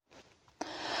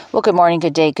Well, good morning,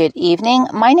 good day, good evening.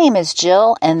 My name is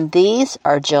Jill, and these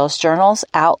are Jill's Journals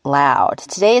Out Loud.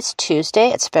 Today is Tuesday.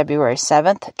 It's February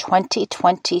 7th,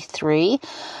 2023.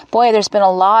 Boy, there's been a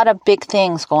lot of big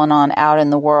things going on out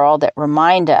in the world that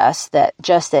remind us that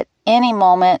just at any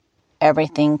moment,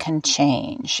 everything can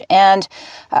change. And,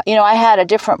 I had a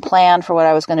different plan for what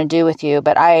I was going to do with you,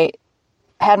 but I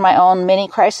had my own mini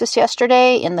crisis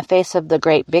yesterday in the face of the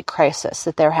great big crisis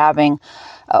that they're having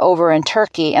over in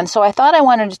Turkey. And so I thought I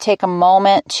wanted to take a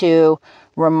moment to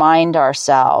remind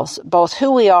ourselves both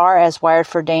who we are as Wired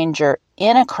for Danger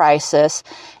in a crisis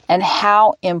and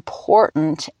how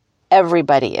important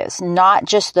everybody is, not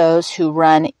just those who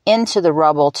run into the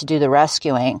rubble to do the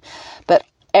rescuing, but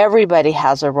everybody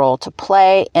has a role to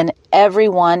play and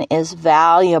everyone is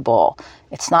valuable.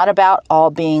 It's not about all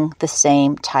being the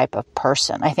same type of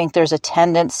person. I think there's a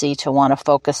tendency to want to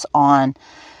focus on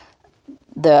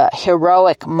the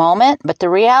heroic moment, but the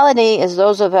reality is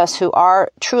those of us who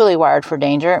are truly wired for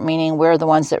danger, meaning we're the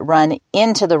ones that run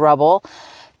into the rubble,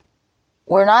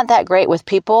 we're not that great with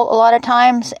people a lot of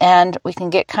times, and we can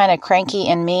get kind of cranky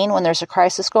and mean when there's a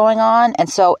crisis going on. And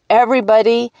so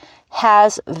everybody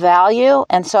has value.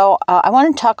 And so I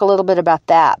want to talk a little bit about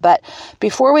that. But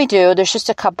before we do, there's just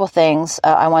a couple things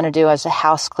I want to do as a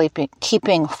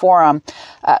housekeeping forum.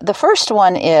 The first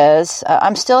one is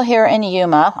I'm still here in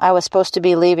Yuma. I was supposed to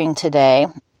be leaving today.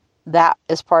 That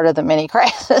is part of the mini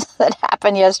crisis that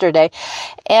happened yesterday.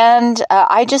 And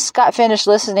I just got finished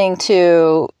listening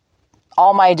to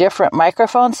all my different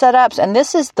microphone setups. And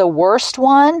this is the worst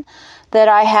one that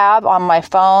I have on my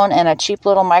phone and a cheap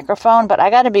little microphone. But I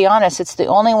got to be honest, it's the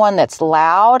only one that's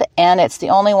loud and it's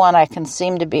the only one I can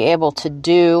seem to be able to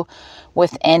do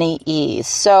with any ease.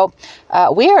 So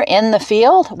we are in the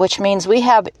field, which means we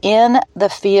have in the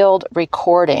field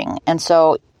recording. And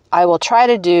so I will try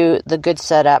to do the good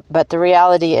setup, but the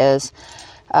reality is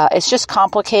it's just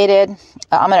complicated.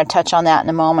 I'm going to touch on that in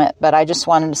a moment, but I just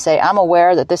wanted to say I'm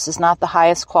aware that this is not the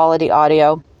highest quality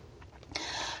audio,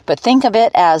 but think of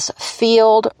it as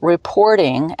field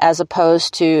reporting as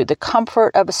opposed to the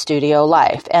comfort of a studio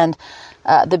life. And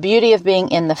the beauty of being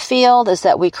in the field is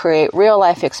that we create real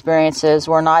life experiences.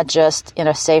 We're not just in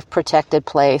a safe, protected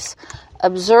place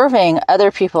observing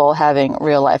other people having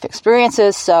real life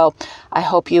experiences. So I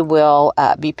hope you will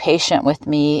be patient with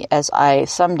me as I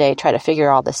someday try to figure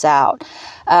all this out.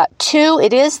 2,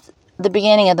 it is the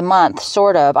beginning of the month,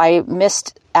 sort of. I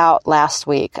missed out last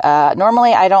week.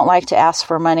 Normally, I don't like to ask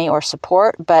for money or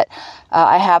support, but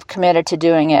I have committed to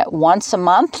doing it once a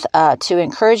month to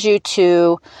encourage you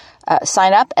to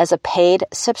sign up as a paid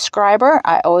subscriber.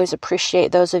 I always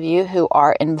appreciate those of you who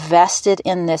are invested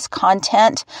in this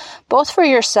content, both for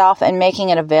yourself and making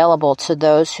it available to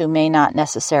those who may not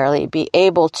necessarily be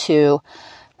able to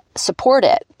support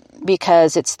it,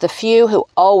 because it's the few who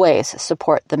always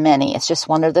support the many. It's just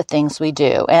one of the things we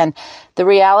do. And the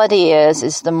reality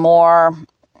is the more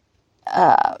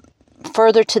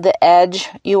further to the edge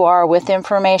you are with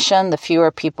information, the fewer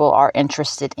people are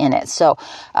interested in it. So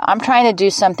I'm trying to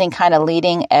do something kind of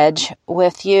leading edge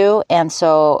with you. And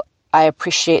so I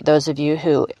appreciate those of you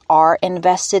who are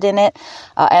invested in it.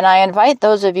 And I invite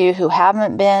those of you who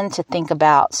haven't been to think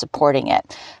about supporting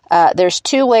it. There's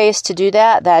 2 ways to do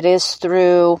that. That is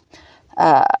through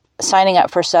signing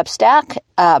up for Substack,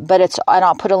 and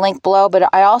I'll put a link below, but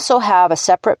I also have a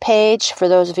separate page for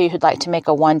those of you who'd like to make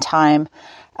a one-time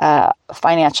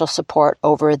financial support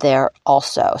over there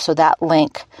also. So that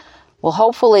link will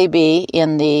hopefully be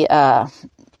in the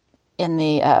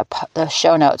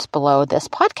show notes below this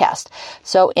podcast.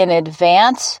 So in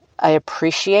advance, I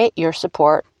appreciate your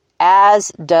support,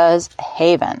 as does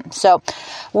Haven. So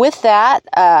with that,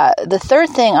 the third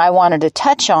thing I wanted to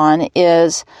touch on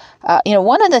is,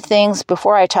 one of the things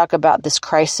before I talk about this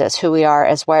crisis, who we are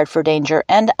as Wired for Danger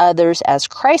and others as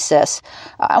crisis,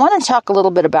 I want to talk a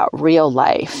little bit about real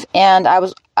life. And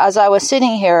as I was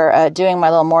sitting here doing my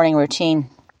little morning routine,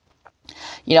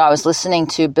 I was listening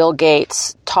to Bill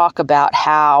Gates talk about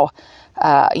how,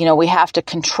 we have to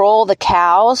control the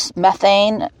cows'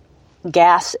 methane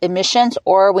gas emissions,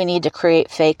 or we need to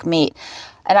create fake meat.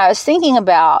 And I was thinking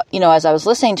about, as I was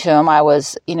listening to him, I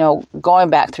was, going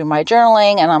back through my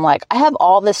journaling, and I'm like, I have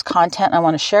all this content I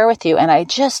want to share with you. And I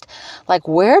just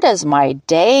where does my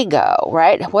day go,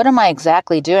 right? What am I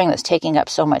exactly doing that's taking up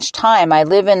so much time? I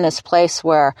live in this place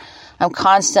where I'm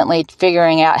constantly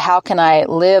figuring out how can I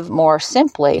live more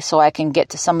simply so I can get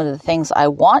to some of the things I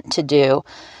want to do,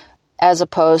 as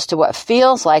opposed to what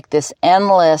feels like this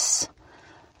endless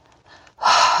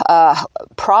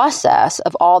process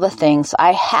of all the things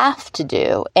I have to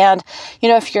do. And,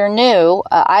 if you're new,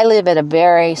 I live at a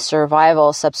very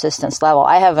survival subsistence level.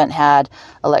 I haven't had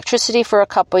electricity for a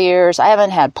couple years. I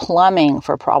haven't had plumbing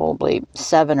for probably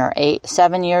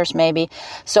 7 years maybe.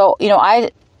 So,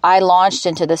 I launched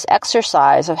into this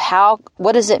exercise of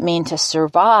what does it mean to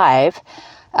survive?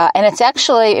 And it's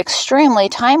actually extremely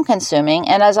time consuming.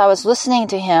 And as I was listening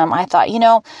to him, I thought,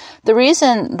 the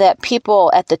reason that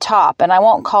people at the top, and I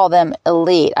won't call them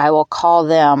elite, I will call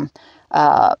them,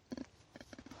 I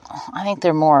think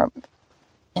they're more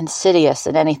insidious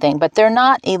than anything, but they're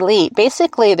not elite.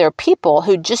 Basically, they're people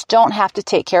who just don't have to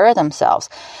take care of themselves.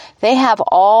 They have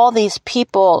all these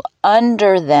people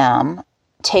under them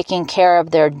taking care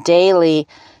of their daily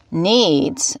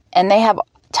needs, and they have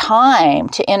time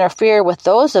to interfere with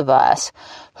those of us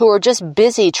who are just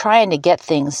busy trying to get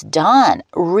things done.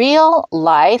 Real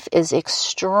life is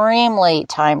extremely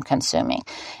time consuming.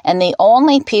 And the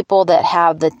only people that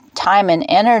have the time and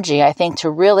energy, I think, to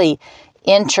really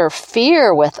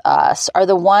interfere with us are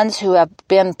the ones who have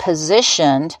been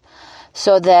positioned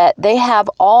so that they have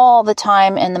all the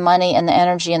time and the money and the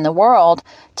energy in the world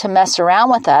to mess around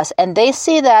with us. And they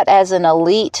see that as an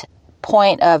elite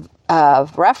point of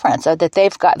reference,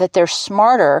 that they're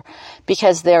smarter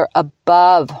because they're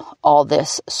above all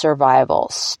this survival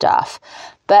stuff.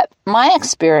 But my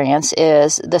experience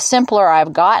is the simpler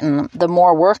I've gotten, the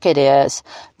more work it is,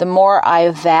 the more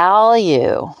I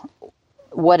value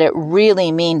what it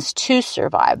really means to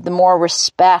survive, the more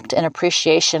respect and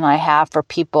appreciation I have for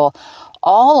people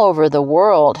all over the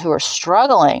world who are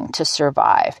struggling to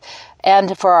survive.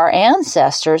 And for our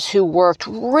ancestors who worked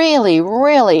really,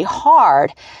 really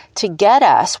hard to get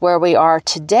us where we are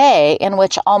today, in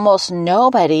which almost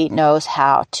nobody knows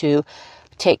how to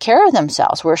take care of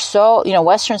themselves. We're so,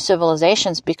 Western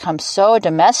civilization's become so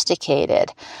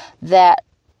domesticated that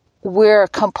we're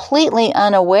completely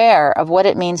unaware of what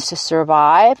it means to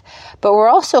survive, but we're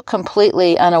also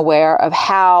completely unaware of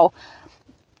how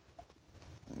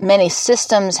many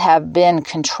systems have been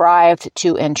contrived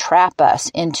to entrap us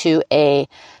into a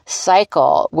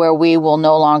cycle where we will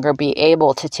no longer be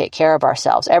able to take care of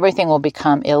ourselves. Everything will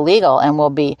become illegal and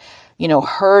will be,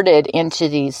 herded into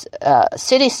these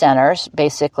city centers,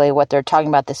 basically what they're talking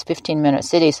about, this 15-minute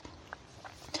cities,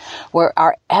 where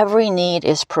our every need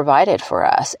is provided for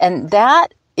us. And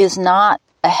that is not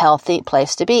a healthy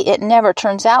place to be. It never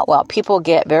turns out well. People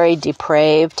get very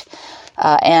depraved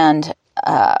and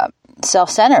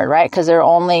self-centered, right? Because they're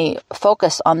only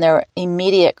focused on their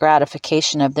immediate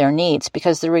gratification of their needs.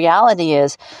 Because the reality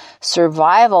is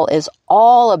survival is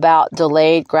all about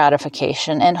delayed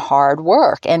gratification and hard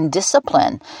work and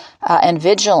discipline and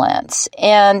vigilance.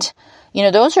 And,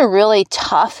 those are really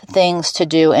tough things to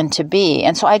do and to be.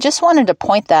 And so I just wanted to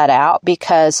point that out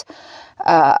because,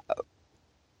 the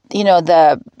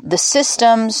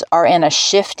systems are in a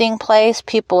shifting place.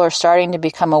 People are starting to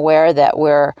become aware that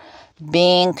we're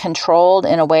being controlled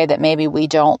in a way that maybe we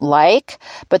don't like.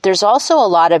 But there's also a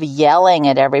lot of yelling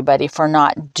at everybody for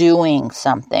not doing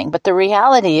something. But the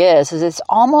reality is it's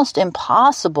almost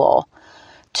impossible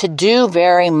to do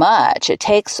very much. It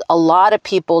takes a lot of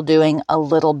people doing a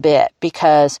little bit,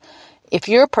 because if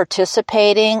you're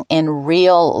participating in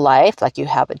real life, like you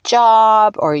have a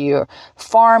job or you're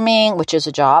farming, which is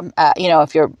a job,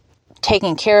 if you're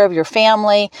taking care of your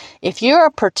family, if you're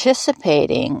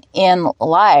participating in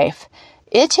life,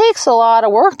 it takes a lot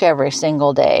of work every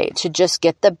single day to just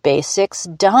get the basics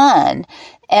done.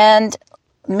 And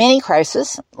many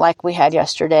crises, like we had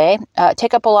yesterday,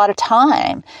 take up a lot of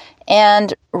time.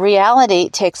 And reality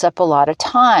takes up a lot of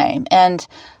time. And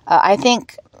I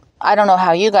don't know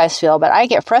how you guys feel, but I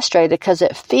get frustrated because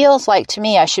it feels like to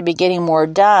me I should be getting more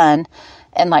done.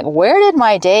 And where did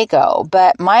my day go?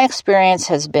 But my experience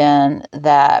has been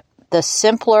that the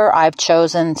simpler I've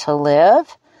chosen to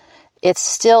live, it's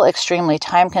still extremely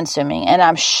time consuming. And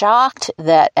I'm shocked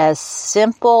that as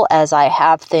simple as I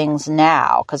have things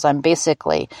now, because I'm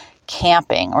basically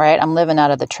camping, right? I'm living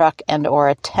out of the truck and or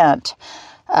a tent.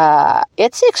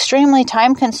 It's extremely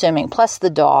time consuming. Plus the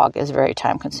dog is very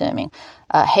time consuming.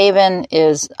 Haven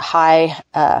is high.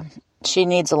 She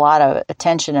needs a lot of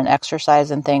attention and exercise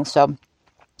and things. So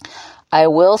I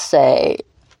will say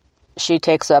she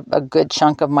takes up a good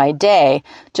chunk of my day,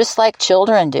 just like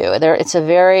children do. It's a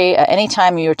very,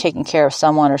 anytime you're taking care of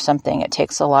someone or something, it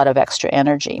takes a lot of extra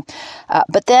energy.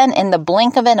 But then in the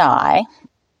blink of an eye,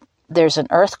 there's an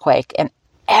earthquake and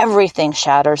everything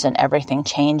shatters and everything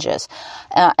changes.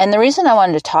 And the reason I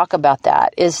wanted to talk about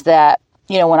that is that,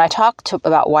 when I talk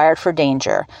about Wired for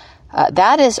Danger,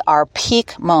 that is our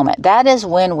peak moment. That is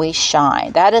when we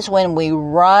shine. That is when we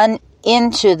run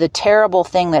into the terrible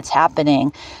thing that's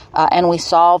happening, and we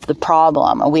solve the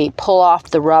problem. We pull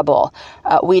off the rubble.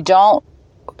 We don't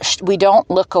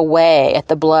look away at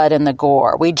the blood and the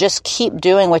gore. We just keep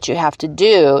doing what you have to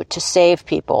do to save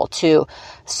people, to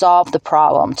solve the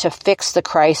problem, to fix the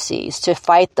crises, to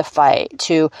fight the fight,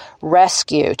 to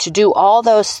rescue, to do all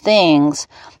those things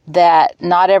that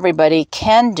not everybody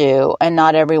can do and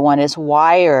not everyone is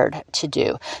wired to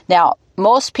do. Now,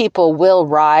 most people will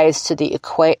rise to the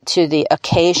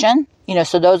occasion.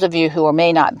 So those of you who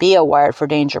may not be a wired for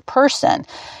danger person,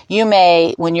 you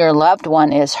may, when your loved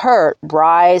one is hurt,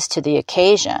 rise to the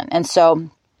occasion. And so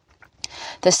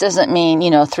this doesn't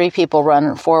mean, 3 people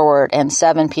run forward and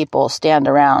 7 people stand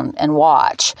around and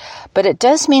watch. But it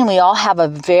does mean we all have a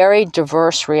very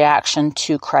diverse reaction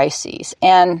to crises.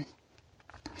 And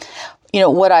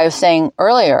what I was saying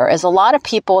earlier is a lot of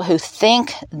people who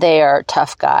think they are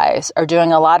tough guys are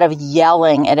doing a lot of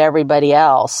yelling at everybody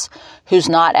else who's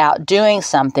not out doing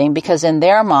something, because in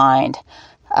their mind,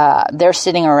 they're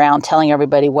sitting around telling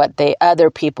everybody what other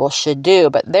people should do,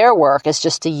 but their work is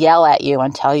just to yell at you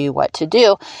and tell you what to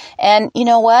do. And you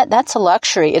know what? That's a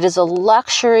luxury. It is a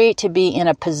luxury to be in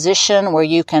a position where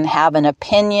you can have an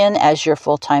opinion as your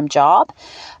full-time job.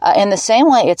 In the same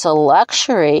way, it's a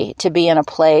luxury to be in a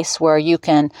place where you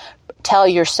can tell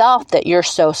yourself that you're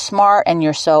so smart and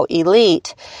you're so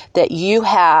elite that you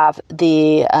have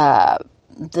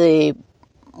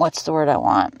what's the word I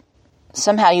want?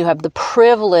 Somehow you have the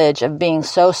privilege of being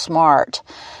so smart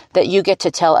that you get to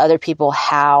tell other people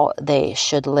how they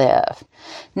should live.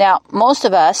 Now, most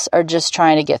of us are just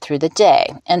trying to get through the day.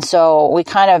 And so we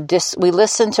kind of we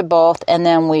listen to both and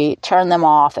then we turn them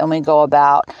off and we go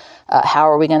about how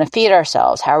are we going to feed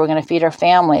ourselves? How are we going to feed our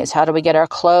families? How do we get our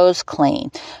clothes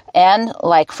clean? And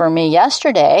like for me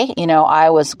yesterday,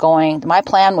 my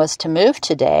plan was to move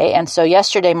today. And so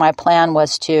yesterday my plan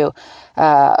was to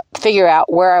figure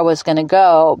out where I was going to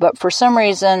go. But for some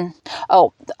reason,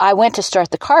 I went to start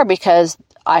the car because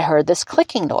I heard this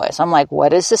clicking noise. I'm like,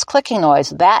 what is this clicking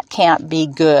noise? That can't be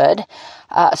good.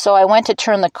 So I went to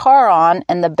turn the car on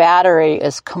and the battery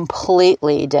is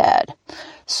completely dead.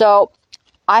 So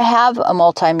I have a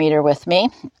multimeter with me.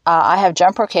 I have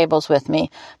jumper cables with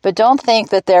me, but don't think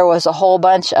that there was a whole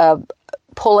bunch of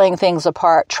pulling things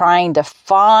apart trying to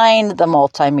find the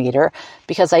multimeter,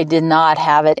 because I did not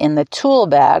have it in the tool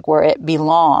bag where it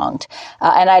belonged.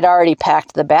 And I'd already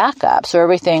packed the backup, so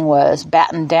everything was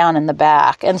battened down in the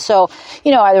back. And so,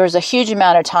 there was a huge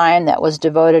amount of time that was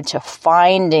devoted to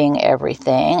finding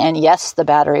everything. And yes, the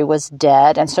battery was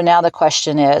dead. And so now the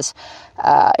question is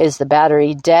the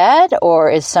battery dead or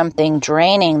is something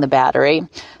draining the battery?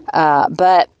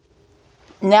 But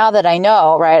now that I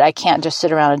know, right, I can't just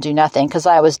sit around and do nothing, because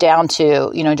I was down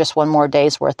to, just one more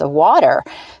day's worth of water.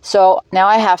 So now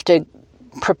I have to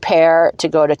prepare to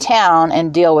go to town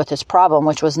and deal with this problem,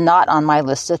 which was not on my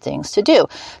list of things to do.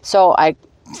 So I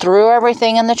threw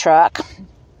everything in the truck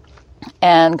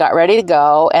and got ready to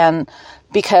go. And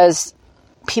because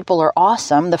people are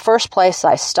awesome, the first place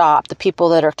I stopped, the people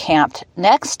that are camped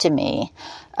next to me,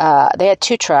 they had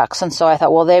 2 trucks, and so I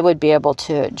thought, well, they would be able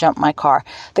to jump my car.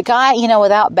 The guy,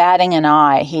 without batting an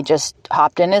eye, he just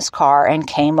hopped in his car and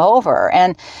came over.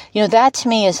 And, that to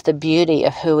me is the beauty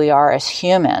of who we are as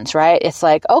humans, right? It's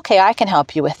like, okay, I can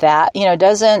help you with that.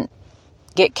 Doesn't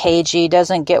get cagey,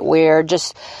 doesn't get weird,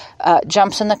 just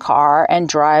jumps in the car and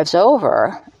drives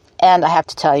over. And I have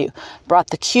to tell you,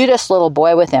 brought the cutest little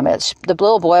boy with him. The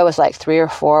little boy was like 3 or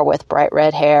 4 with bright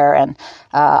red hair. And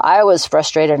I was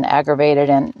frustrated and aggravated.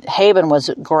 And Haben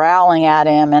was growling at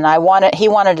him. And he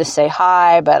wanted to say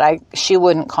hi, but she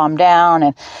wouldn't calm down.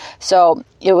 And so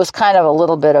it was kind of a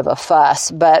little bit of a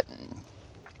fuss. But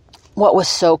what was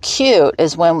so cute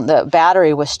is when the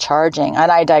battery was charging.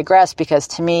 And I digress because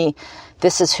to me,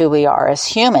 this is who we are as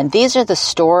human. These are the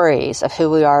stories of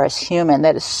who we are as human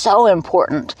that is so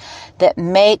important, that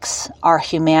makes our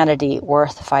humanity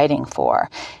worth fighting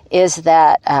for. Is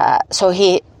that,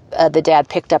 the dad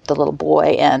picked up the little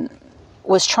boy and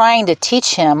was trying to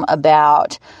teach him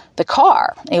about the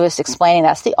car. He was explaining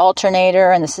that's the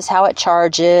alternator and this is how it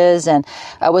charges, and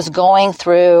I was going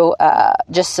through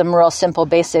just some real simple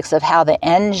basics of how the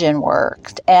engine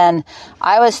worked. And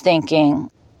I was thinking,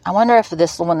 I wonder if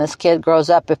when this kid grows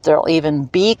up, if there'll even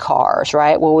be cars,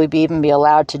 right? Will we even be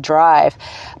allowed to drive?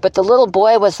 But the little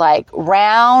boy was like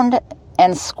round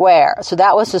and square. So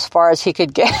that was as far as he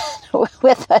could get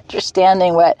with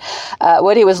understanding what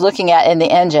he was looking at in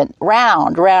the engine.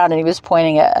 Round, and he was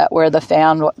pointing at where the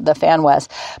fan was.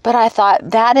 But I thought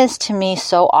that is to me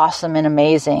so awesome and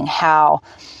amazing how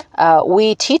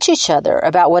we teach each other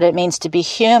about what it means to be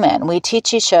human. We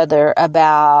teach each other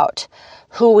about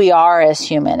who we are as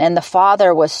human. And the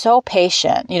Father was so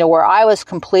patient, where I was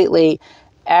completely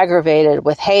aggravated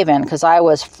with Haven because I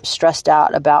was stressed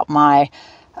out about my,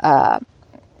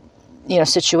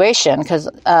 situation, because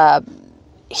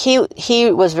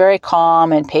he was very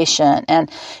calm and patient.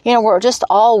 And, we're just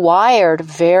all wired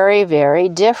very, very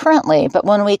differently. But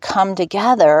when we come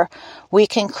together, we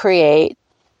can create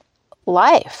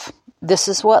life. This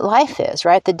is what life is,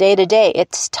 right? The day to day.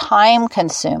 It's time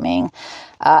consuming.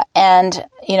 And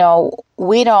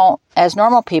we don't, as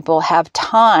normal people, have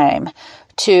time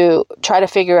to try to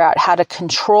figure out how to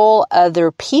control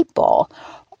other people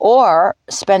or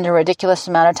spend a ridiculous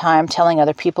amount of time telling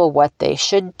other people what they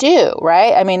should do,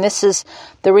 right? I mean,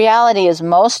 the reality is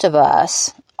most of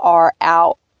us are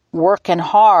out working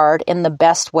hard in the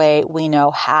best way we know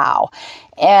how.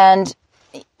 And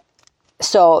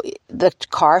so the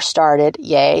car started,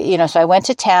 yay. So I went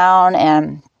to town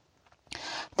and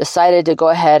decided to go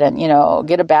ahead and,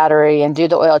 get a battery and do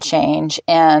the oil change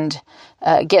and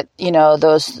get,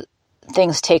 those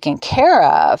things taken care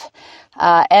of.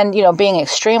 And being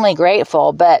extremely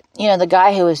grateful. But, the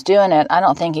guy who was doing it, I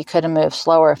don't think he could have moved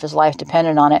slower if his life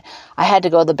depended on it. I had to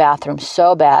go to the bathroom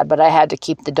so bad, but I had to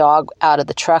keep the dog out of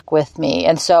the truck with me.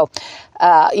 And so,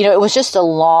 it was just a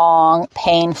long,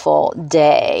 painful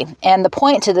day. And the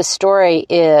point to this story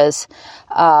is,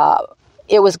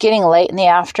 it was getting late in the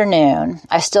afternoon.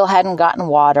 I still hadn't gotten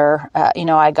water.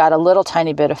 I got a little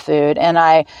tiny bit of food, and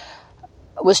I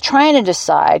was trying to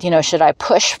decide, should I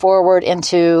push forward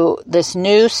into this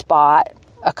new spot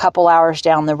a couple hours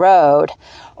down the road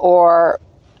or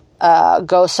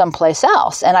go someplace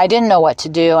else? And I didn't know what to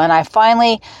do. And I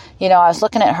finally, I was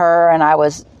looking at her and I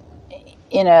was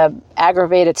in a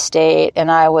aggravated state and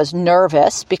I was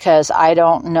nervous because I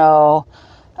don't know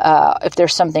if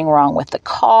there's something wrong with the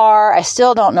car. I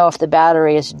still don't know if the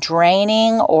battery is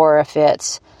draining or if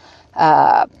it's...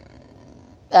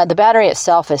 the battery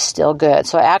itself is still good.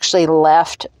 So I actually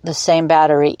left the same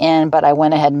battery in, but I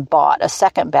went ahead and bought a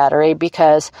second battery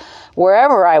because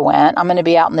wherever I went, I'm going to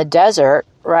be out in the desert,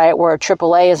 right, where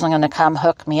AAA isn't going to come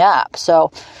hook me up.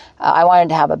 So I wanted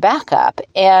to have a backup.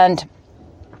 And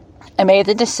I made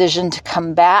the decision to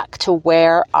come back to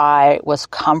where I was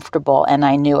comfortable and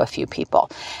I knew a few people.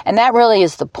 And that really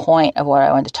is the point of what I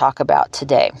wanted to talk about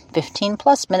today. 15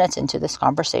 plus minutes into this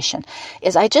conversation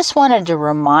is I just wanted to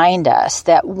remind us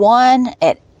that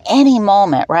at any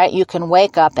moment, right, you can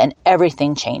wake up and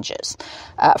everything changes.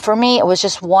 For me, it was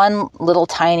just one little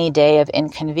tiny day of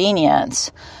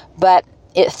inconvenience, but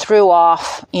it threw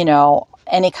off,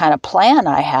 any kind of plan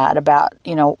I had about,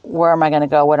 where am I going to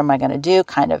go? What am I going to do?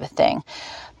 Kind of a thing.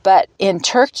 But in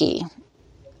Turkey,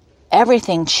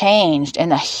 everything changed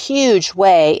in a huge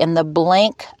way in the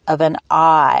blink of an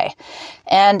eye.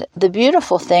 And the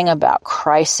beautiful thing about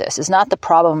crisis is not the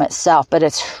problem itself, but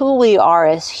it's who we are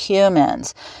as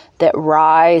humans that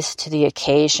rise to the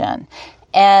occasion.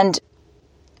 And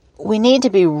we need to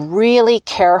be really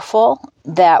careful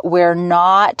that we're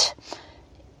not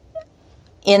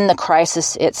in the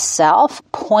crisis itself,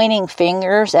 pointing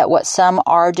fingers at what some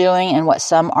are doing and what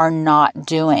some are not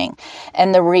doing.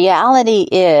 And the reality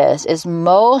is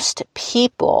most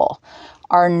people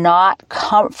are not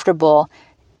comfortable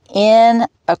in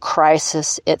a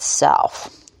crisis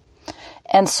itself.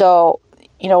 And so,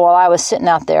 while I was sitting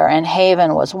out there and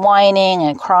Haven was whining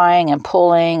and crying and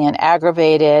pulling and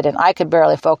aggravated and I could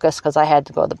barely focus because I had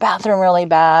to go to the bathroom really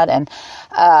bad and,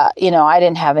 I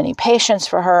didn't have any patience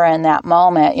for her in that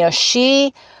moment.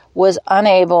 She was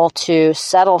unable to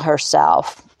settle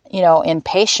herself, in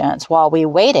patience while we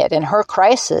waited. And her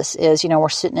crisis is, we're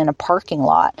sitting in a parking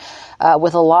lot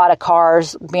with a lot of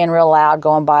cars being real loud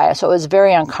going by. So it was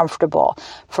very uncomfortable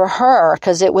for her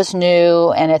because it was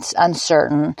new and it's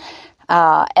uncertain.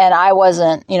 And I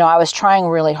wasn't, I was trying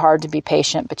really hard to be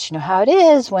patient, but you know how it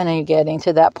is when you're getting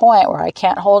to that point where I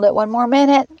can't hold it one more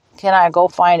minute. Can I go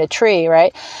find a tree,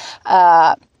 right?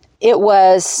 It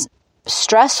was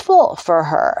stressful for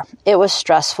her. It was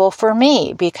stressful for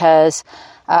me because,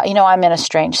 I'm in a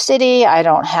strange city. I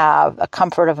don't have a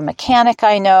comfort of a mechanic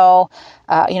I know.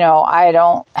 I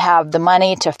don't have the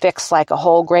money to fix like a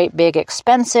whole great big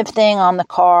expensive thing on the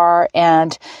car.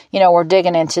 And, we're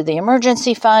digging into the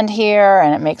emergency fund here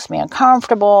and it makes me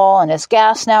uncomfortable. And is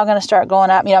gas now going to start going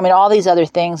up? All these other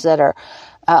things that are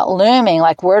looming,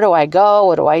 like where do I go?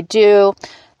 What do I do?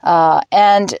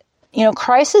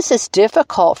 Crisis is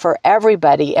difficult for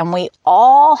everybody and we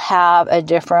all have a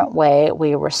different way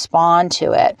we respond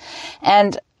to it.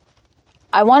 And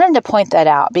I wanted to point that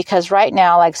out because right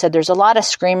now, like I said, there's a lot of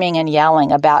screaming and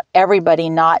yelling about everybody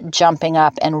not jumping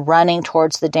up and running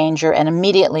towards the danger and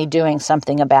immediately doing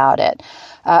something about it.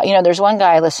 There's one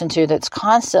guy I listen to that's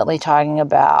constantly talking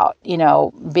about,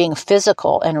 being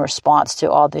physical in response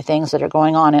to all the things that are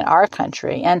going on in our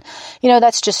country. And,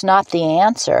 that's just not the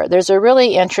answer. There's a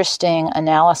really interesting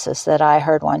analysis that I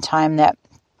heard one time that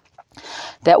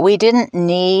we didn't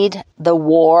need the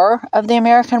war of the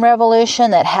American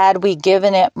Revolution, that had we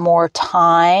given it more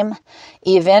time,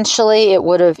 eventually it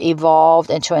would have evolved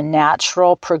into a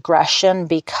natural progression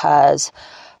because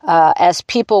as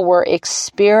people were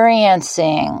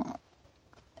experiencing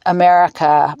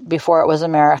America before it was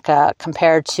America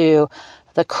compared to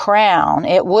the crown,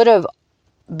 it would have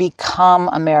become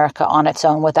America on its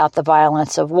own without the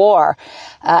violence of war.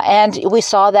 And we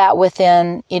saw that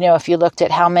within, if you looked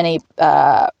at how many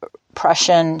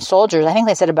Prussian soldiers, I think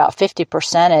they said about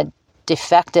 50% had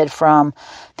defected from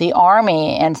the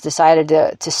army and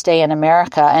decided to stay in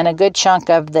America. And a good chunk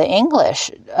of the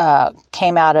English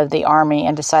came out of the army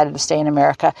and decided to stay in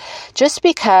America just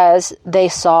because they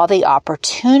saw the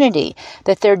opportunity,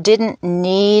 that there didn't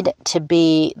need to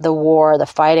be the war, the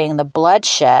fighting, the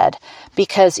bloodshed,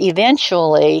 because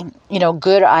eventually,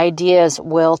 good ideas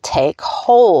will take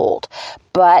hold.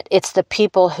 But it's the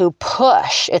people who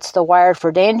push, it's the Wired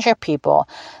for Danger people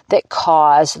that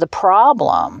cause the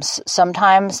problems.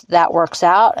 Sometimes that works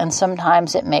out and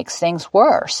sometimes it makes things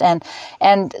worse. And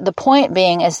the point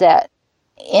being is that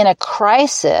in a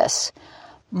crisis,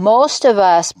 most of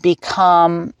us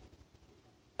become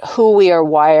who we are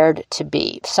wired to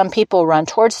be. Some people run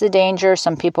towards the danger,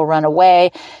 some people run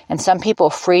away, and some people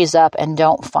freeze up and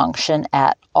don't function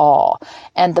at all.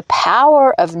 And the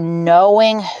power of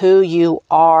knowing who you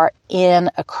are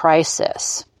in a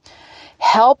crisis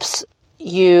helps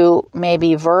you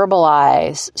maybe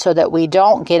verbalize so that we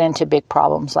don't get into big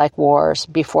problems like wars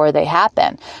before they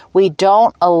happen. We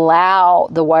don't allow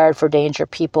the Wired for Danger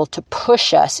people to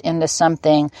push us into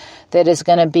something that is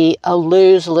going to be a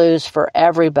lose-lose for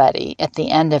everybody at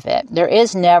the end of it. There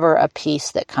is never a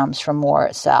peace that comes from war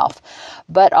itself.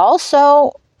 But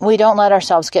also, we don't let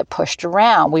ourselves get pushed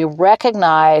around. We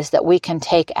recognize that we can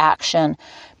take action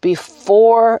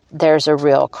before there's a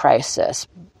real crisis.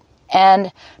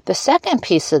 And the second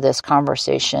piece of this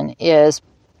conversation is,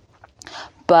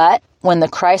 but when the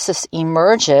crisis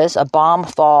emerges, a bomb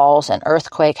falls, an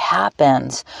earthquake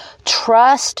happens,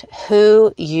 trust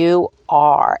who you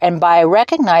are. And by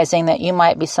recognizing that you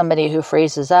might be somebody who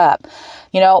freezes up,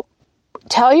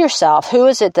 tell yourself, who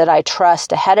is it that I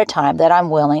trust ahead of time that I'm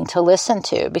willing to listen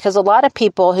to? Because a lot of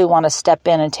people who want to step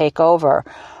in and take over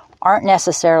aren't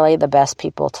necessarily the best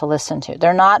people to listen to.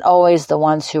 They're not always the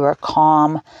ones who are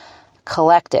calm,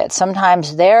 collected.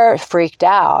 Sometimes they're freaked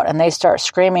out and they start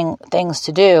screaming things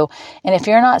to do. And if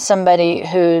you're not somebody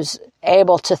who's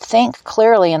able to think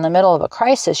clearly in the middle of a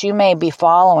crisis, you may be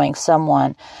following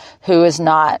someone who is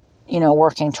not,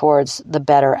 working towards the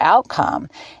better outcome.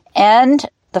 And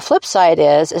the flip side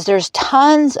is there's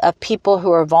tons of people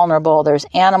who are vulnerable. There's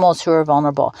animals who are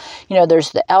vulnerable.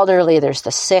 There's the elderly, there's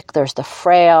the sick, there's the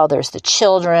frail, there's the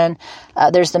children,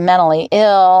 there's the mentally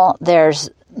ill, there's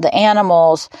the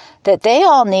animals, that they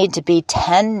all need to be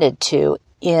tended to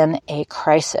in a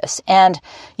crisis. And,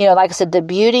 like I said, the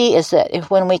beauty is that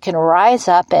when we can rise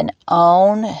up and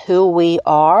own who we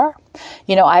are,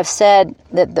 I've said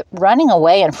that the running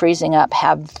away and freezing up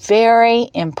have very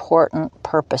important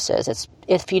purposes.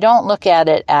 If you don't look at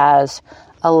it as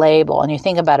a label and you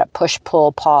think about it, push,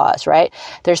 pull, pause, right?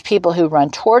 There's people who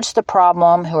run towards the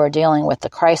problem, who are dealing with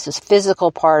the crisis,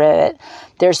 physical part of it.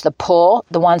 There's the pull,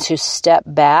 the ones who step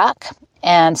back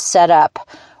and set up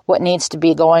what needs to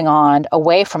be going on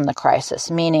away from the crisis,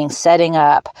 meaning setting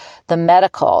up the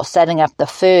medical, setting up the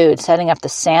food, setting up the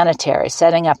sanitary,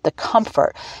 setting up the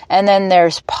comfort. And then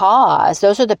there's pause.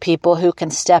 Those are the people who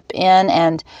can step in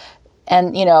and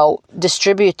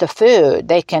distribute the food.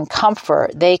 They can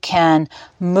comfort. They can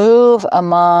move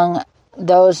among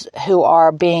those who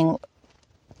are being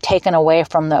taken away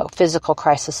from the physical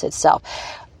crisis itself.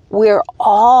 We're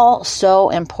all so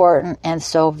important and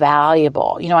so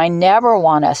valuable. I never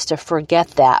want us to forget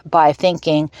that by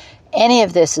thinking any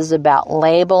of this is about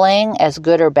labeling as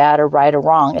good or bad or right or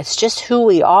wrong. It's just who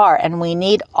we are, and we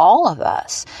need all of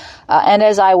us. And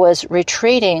as I was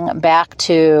retreating back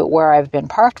to where I've been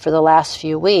parked for the last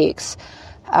few weeks,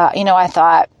 I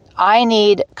thought, I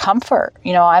need comfort.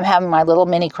 I'm having my little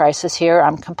mini crisis here.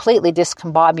 I'm completely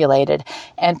discombobulated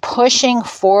and pushing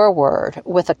forward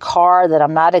with a car that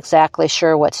I'm not exactly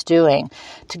sure what's doing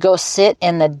to go sit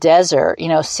in the desert,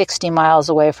 60 miles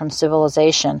away from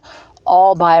civilization,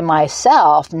 all by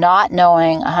myself, not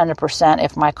knowing 100%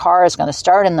 if my car is going to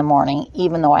start in the morning,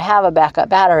 even though I have a backup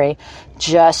battery,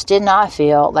 just did not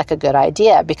feel like a good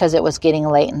idea because it was getting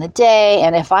late in the day.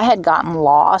 And if I had gotten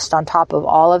lost on top of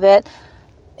all of it,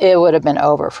 it would have been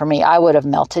over for me. I would have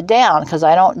melted down because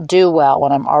I don't do well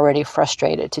when I'm already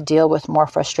frustrated to deal with more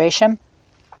frustration.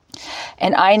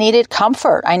 And I needed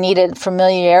comfort. I needed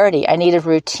familiarity. I needed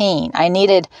routine. I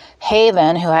needed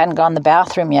Haven, who hadn't gone to the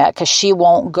bathroom yet because she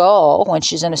won't go when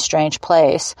she's in a strange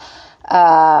place,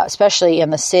 especially in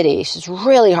the city. It's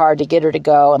really hard to get her to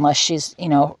go unless she's,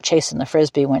 chasing the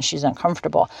Frisbee when she's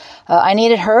uncomfortable. I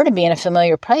needed her to be in a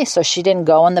familiar place so she didn't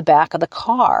go in the back of the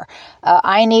car.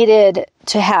 I needed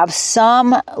to have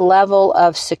some level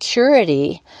of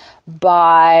security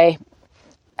by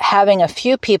having a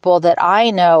few people that I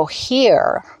know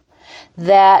here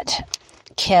that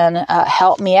can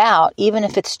help me out, even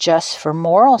if it's just for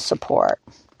moral support.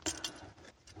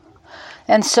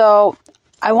 And so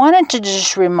I wanted to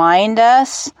just remind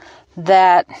us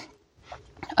that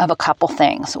of a couple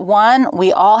things. One,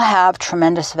 we all have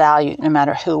tremendous value no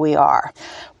matter who we are.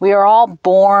 We are all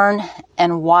born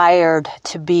and wired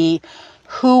to be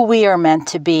who we are meant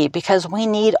to be because we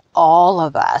need all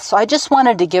of us. So I just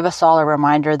wanted to give us all a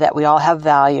reminder that we all have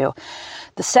value.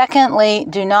 Secondly,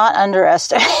 do not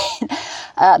underestimate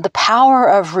the power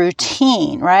of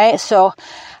routine, right? So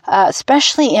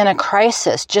especially in a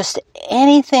crisis, just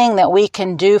anything that we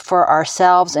can do for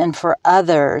ourselves and for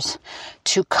others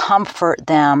to comfort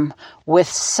them with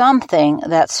something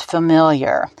that's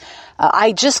familiar.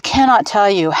 I just cannot tell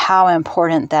you how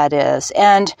important that is.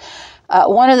 And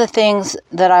one of the things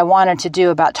that I wanted to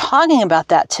do about talking about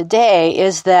that today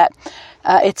is that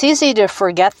it's easy to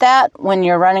forget that when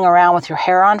you're running around with your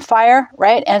hair on fire,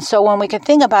 right? And so when we can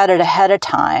think about it ahead of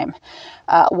time,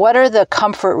 what are the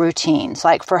comfort routines?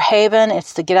 Like for Haven,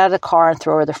 it's to get out of the car and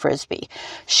throw her the Frisbee.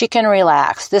 She can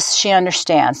relax. This she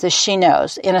understands. This she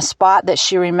knows. In a spot that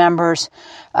she remembers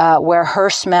where her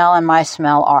smell and my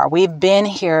smell are. We've been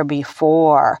here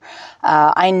before.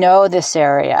 I know this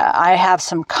area. I have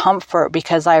some comfort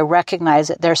because I recognize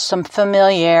that there's some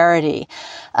familiarity.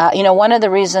 One of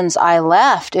the reasons I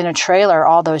left in a trailer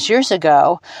all those years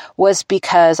ago was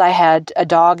because I had a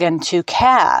dog and 2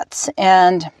 cats.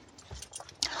 And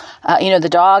the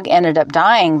dog ended up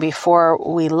dying before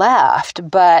we left,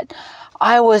 but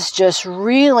I was just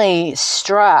really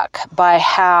struck by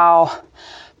how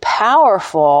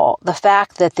powerful the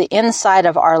fact that the inside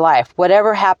of our life,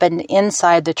 whatever happened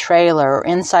inside the trailer or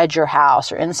inside your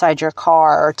house or inside your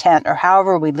car or tent or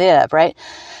however we live, right?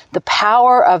 The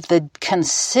power of the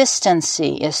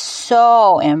consistency is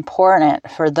so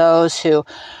important for those who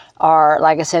are,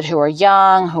 like I said, who are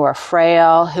young, who are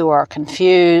frail, who are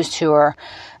confused, who are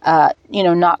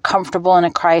not comfortable in a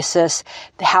crisis,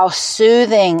 how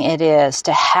soothing it is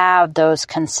to have those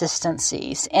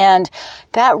consistencies. And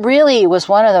that really was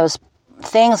one of those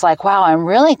things like, wow, I'm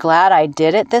really glad I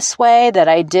did it this way, that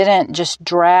I didn't just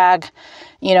drag,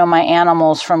 my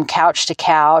animals from couch to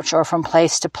couch or from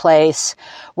place to place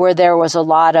where there was a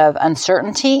lot of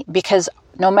uncertainty, because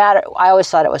I always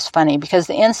thought it was funny because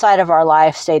the inside of our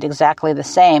life stayed exactly the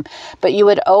same, but you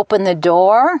would open the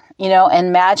door,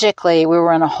 and magically we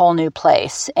were in a whole new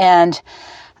place. And,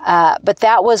 but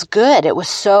that was good. It was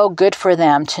so good for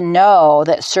them to know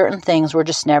that certain things were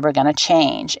just never going to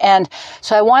change. And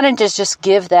so I wanted to just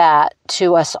give that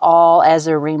to us all as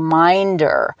a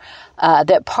reminder,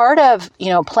 that part of,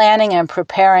 planning and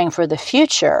preparing for the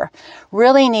future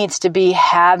really needs to be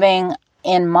having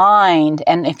in mind,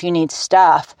 and if you need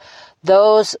stuff,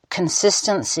 those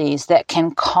consistencies that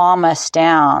can calm us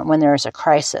down when there's a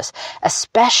crisis,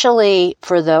 especially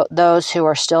for those who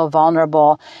are still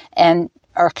vulnerable and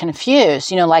are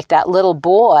confused, like that little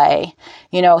boy,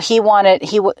 he wanted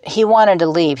to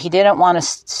leave. He didn't want to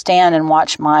stand and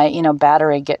watch my,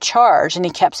 battery get charged. And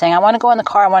he kept saying, I want to go in the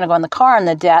car. I want to go in the car. And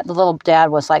the little dad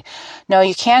was like, no,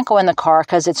 you can't go in the car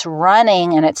because it's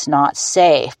running and it's not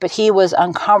safe. But he was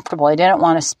uncomfortable. He didn't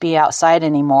want to be outside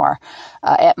anymore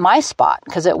at my spot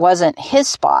because it wasn't his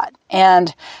spot. And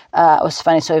it was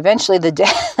funny. So eventually the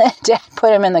dad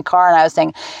put him in the car, and I was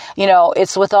saying,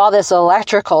 it's with all this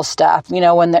electrical stuff,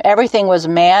 when everything was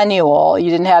manual, you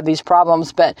didn't have these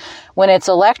problems. But when it's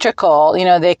electrical,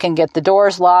 they can get the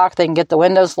doors locked, they can get the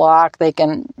windows locked, they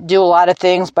can do a lot of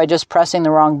things by just pressing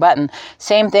the wrong button.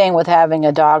 Same thing with having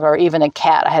a dog or even a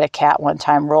cat. I had a cat one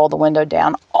time roll the window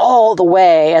down all the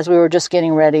way as we were just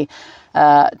getting ready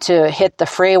to hit the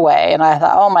freeway. And I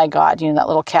thought, oh my God, that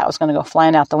little cat was going to go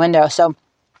flying out the window. So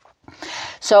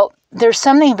there's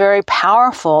something very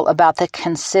powerful about the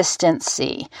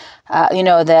consistency,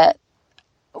 that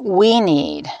we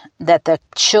need, that the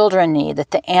children need,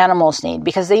 that the animals need,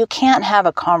 because you can't have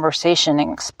a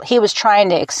conversation. He was trying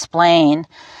to explain,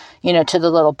 to the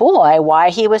little boy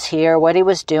why he was here, what he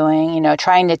was doing,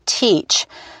 trying to teach.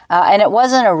 And it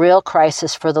wasn't a real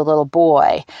crisis for the little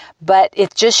boy, but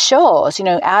it just shows,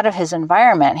 out of his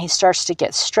environment, he starts to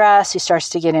get stressed, he starts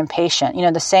to get impatient.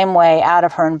 The same way out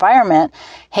of her environment,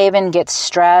 Haven gets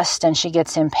stressed and she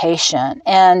gets impatient.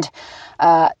 And,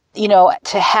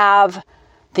 to have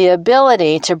the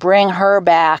ability to bring her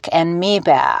back and me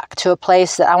back to a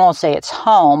place that I won't say it's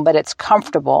home, but it's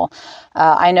comfortable.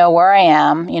 I know where I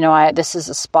am. This is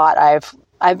a spot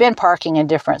I've been parking in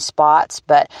different spots,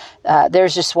 but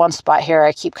there's just one spot here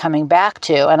I keep coming back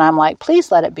to, and I'm like,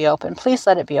 please let it be open. Please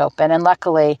let it be open. And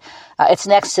luckily, it's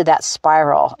next to that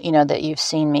spiral, that you've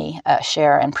seen me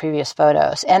share in previous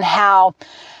photos, and how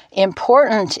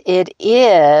important it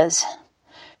is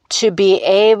to be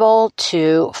able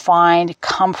to find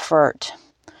comfort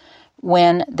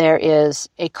when there is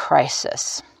a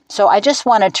crisis. So I just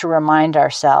wanted to remind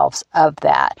ourselves of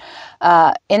that.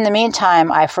 In the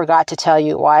meantime, I forgot to tell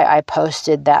you why I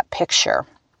posted that picture,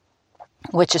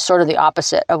 which is sort of the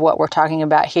opposite of what we're talking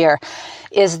about here,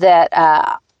 is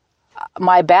that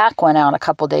my back went out a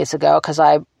couple days ago because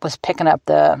I was picking up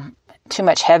too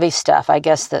much heavy stuff. I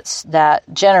guess that's that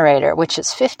generator, which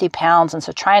is 50 pounds. And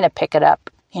so trying to pick it up,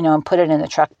 and put it in the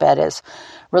truck bed is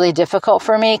really difficult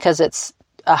for me because it's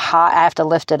I have to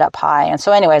lift it up high. And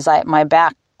so anyways, my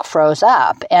back froze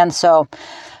up. And so,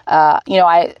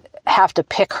 I have to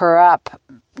pick her up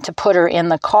to put her in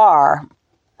the car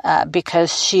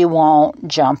because she won't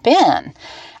jump in.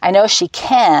 I know she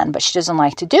can, but she doesn't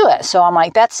like to do it. So I'm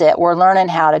like, that's it. We're learning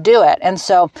how to do it. And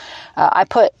so I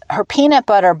put her peanut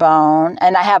butter bone,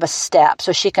 and I have a step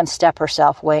so she can step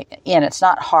herself way in. It's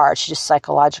not hard. She just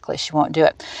psychologically, she won't do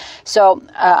it. So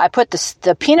I put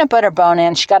the peanut butter bone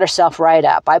in. She got herself right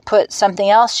up. I put something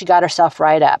else. She got herself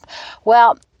right up.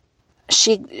 Well,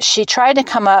 she tried to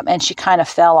come up and she kind of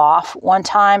fell off one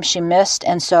time. She missed.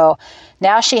 And so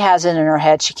now she has it in her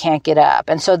head. She can't get up.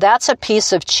 And so that's a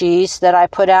piece of cheese that I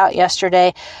put out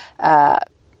yesterday,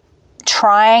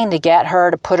 trying to get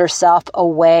her to put herself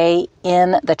away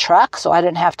in the truck so I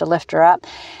didn't have to lift her up.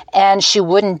 And she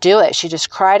wouldn't do it. She just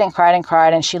cried and cried and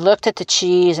cried. And she looked at the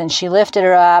cheese and she lifted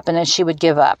her up, and then she would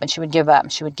give up and she would give up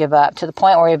and she would give up, to the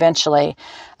point where eventually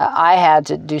I had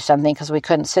to do something because we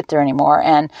couldn't sit there anymore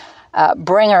and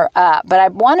bring her up. But I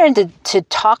wanted to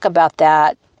talk about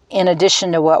that in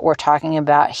addition to what we're talking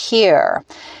about here,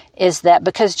 is that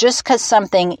because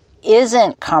something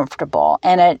isn't comfortable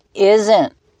and it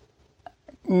isn't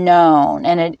known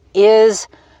and it is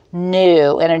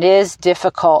new and it is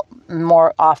difficult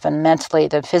more often mentally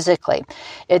than physically,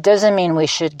 it doesn't mean we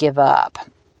should give up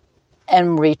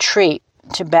and retreat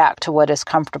back to what is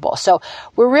comfortable. So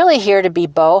we're really here to be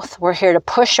both. We're here to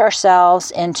push ourselves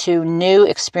into new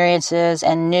experiences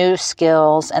and new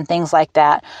skills and things like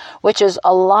that, which is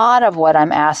a lot of what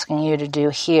I'm asking you to do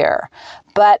here.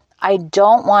 But I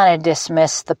don't want to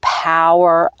dismiss the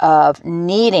power of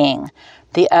needing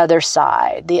the other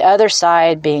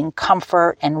side being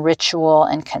comfort and ritual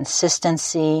and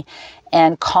consistency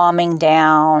and calming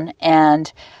down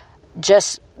and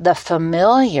just the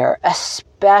familiar,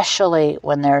 especially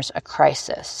when there's a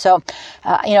crisis. So,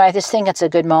 I just think it's a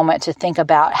good moment to think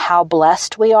about how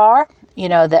blessed we are,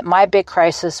 that my big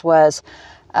crisis was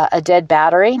a dead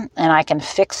battery, and I can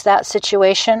fix that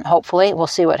situation. Hopefully, we'll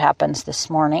see what happens this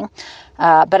morning.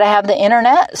 But I have the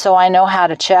internet, so I know how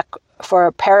to check for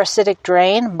a parasitic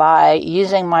drain by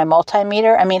using my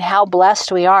multimeter. I mean, how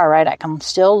blessed we are, right? I can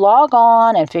still log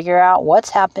on and figure out what's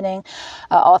happening,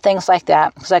 all things like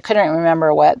that, because I couldn't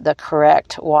remember what the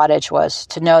correct wattage was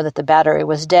to know that the battery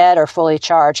was dead or fully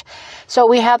charged. So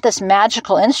we have this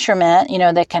magical instrument,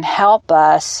 that can help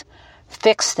us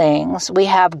fix things. We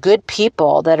have good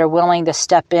people that are willing to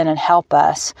step in and help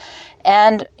us.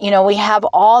 And, we have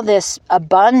all this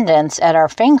abundance at our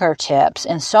fingertips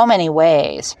in so many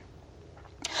ways.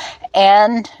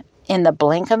 And in the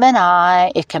blink of an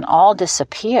eye, it can all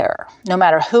disappear, no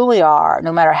matter who we are,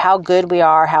 no matter how good we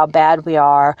are, how bad we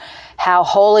are, how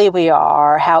holy we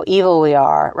are, how evil we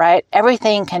are, right?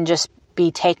 Everything can just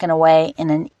be taken away in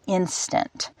an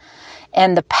instant.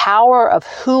 And the power of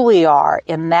who we are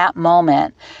in that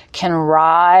moment can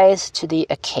rise to the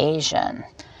occasion.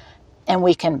 And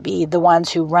we can be the ones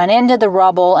who run into the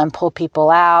rubble and pull people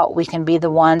out. We can be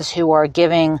the ones who are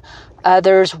giving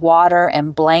others water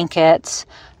and blankets.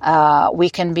 We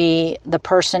can be the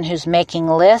person who's making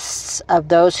lists of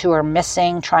those who are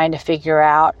missing, trying to figure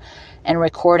out and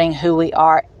recording who we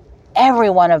are. every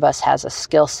one of us has a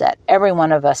skill set. Every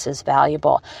one of us is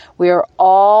valuable. We are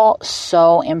all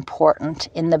so important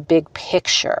in the big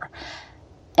picture.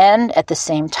 And at the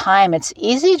same time, it's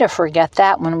easy to forget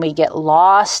that when we get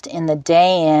lost in the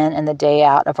day in and the day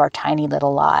out of our tiny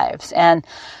little lives. And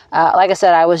like I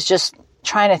said, I was just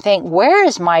trying to think, where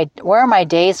are my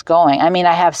days going? I mean,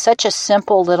 I have such a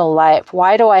simple little life.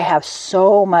 Why do I have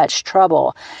so much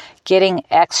trouble getting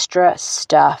extra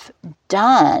stuff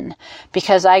done?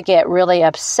 Because I get really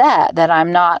upset that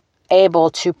I'm not able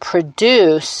to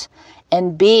produce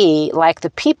and be like the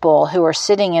people who are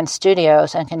sitting in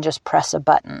studios and can just press a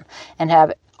button and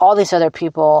have all these other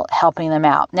people helping them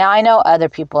out. Now, I know other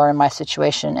people are in my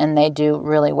situation and they do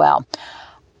really well.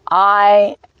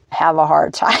 I have a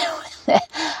hard time with it.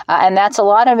 And that's a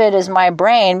lot of it is my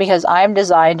brain, because I'm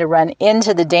designed to run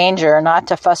into the danger, not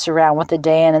to fuss around with the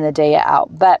day in and the day out.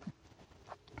 But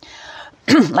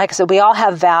like I said, we all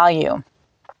have value.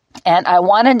 And I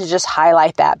wanted to just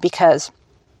highlight that because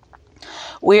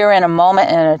we are in a moment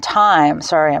in a time,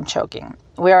 sorry, I'm choking.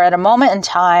 We are at a moment in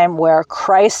time where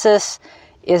crisis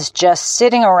is just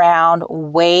sitting around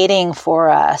waiting for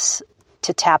us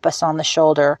to tap us on the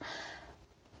shoulder.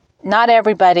 Not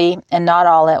everybody and not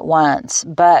all at once,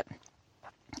 but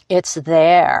it's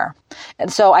there.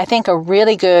 And so I think a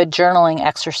really good journaling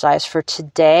exercise for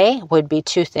today would be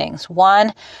two things.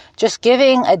 One, just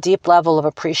giving a deep level of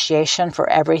appreciation for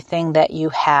everything that you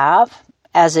have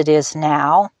as it is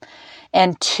now.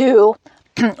 And two,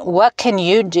 what can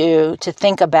you do to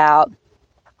think about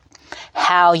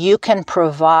how you can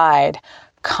provide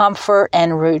comfort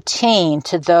and routine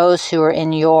to those who are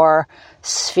in your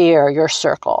sphere, your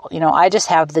circle. You know, I just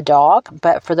have the dog,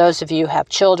 but for those of you who have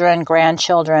children,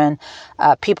 grandchildren,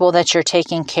 people that you're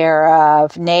taking care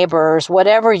of, neighbors,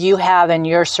 whatever you have in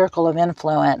your circle of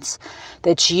influence,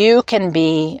 that you can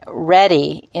be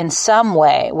ready in some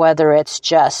way, whether it's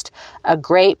just a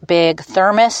great big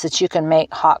thermos that you can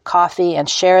make hot coffee and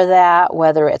share that,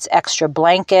 whether it's extra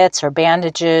blankets or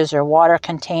bandages or water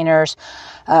containers,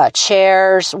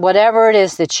 chairs, whatever it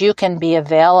is that you can be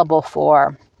available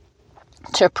for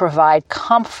to provide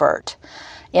comfort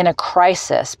in a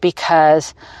crisis.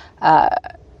 Because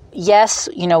yes,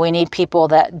 you know, we need people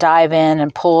that dive in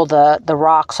and pull the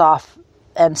rocks off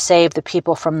and save the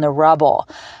people from the rubble.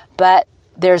 But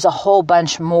there's a whole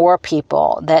bunch more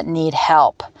people that need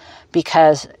help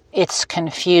because it's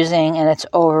confusing and it's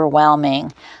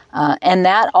overwhelming. And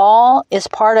that all is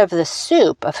part of the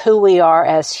soup of who we are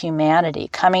as humanity,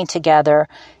 coming together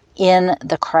in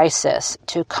the crisis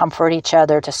to comfort each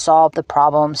other, to solve the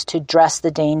problems, to address the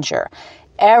danger.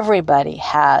 Everybody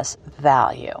has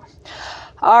value.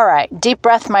 All right, deep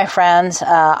breath, my friends.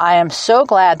 I am so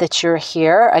glad that you're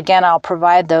here. Again, I'll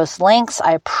provide those links.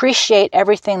 I appreciate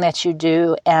everything that you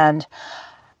do, and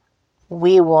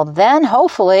we will then,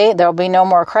 hopefully, there'll be no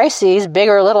more crises, big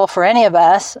or little for any of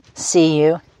us. See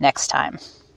you next time.